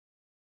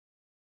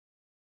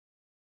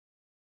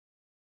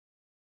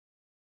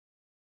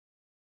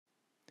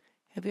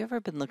Have you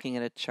ever been looking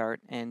at a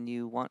chart and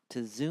you want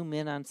to zoom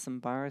in on some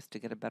bars to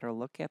get a better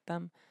look at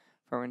them?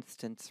 For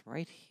instance,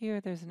 right here,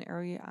 there's an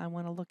area I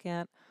want to look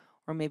at,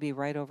 or maybe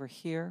right over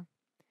here.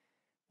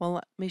 Well,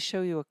 let me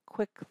show you a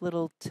quick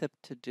little tip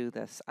to do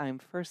this. I'm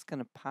first going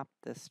to pop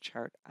this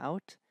chart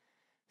out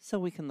so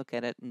we can look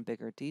at it in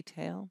bigger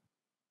detail.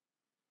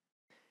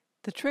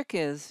 The trick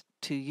is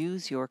to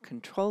use your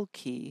control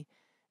key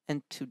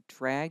and to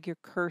drag your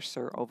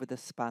cursor over the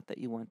spot that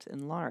you want to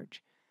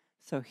enlarge.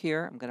 So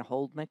here, I'm going to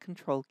hold my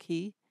control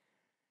key,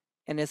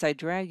 and as I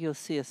drag, you'll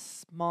see a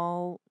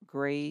small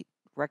gray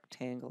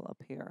rectangle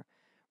up here.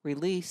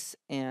 Release,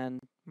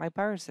 and my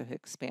bars have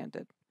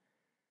expanded.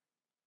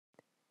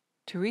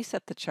 To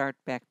reset the chart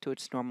back to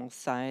its normal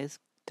size,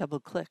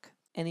 double-click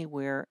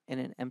anywhere in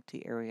an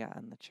empty area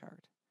on the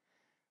chart.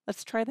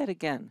 Let's try that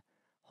again.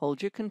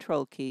 Hold your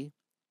control key,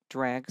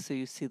 drag so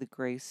you see the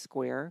gray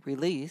square,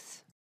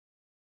 release.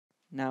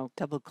 Now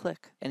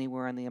double-click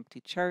anywhere on the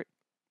empty chart,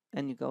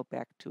 and you go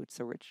back to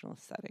its original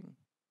setting.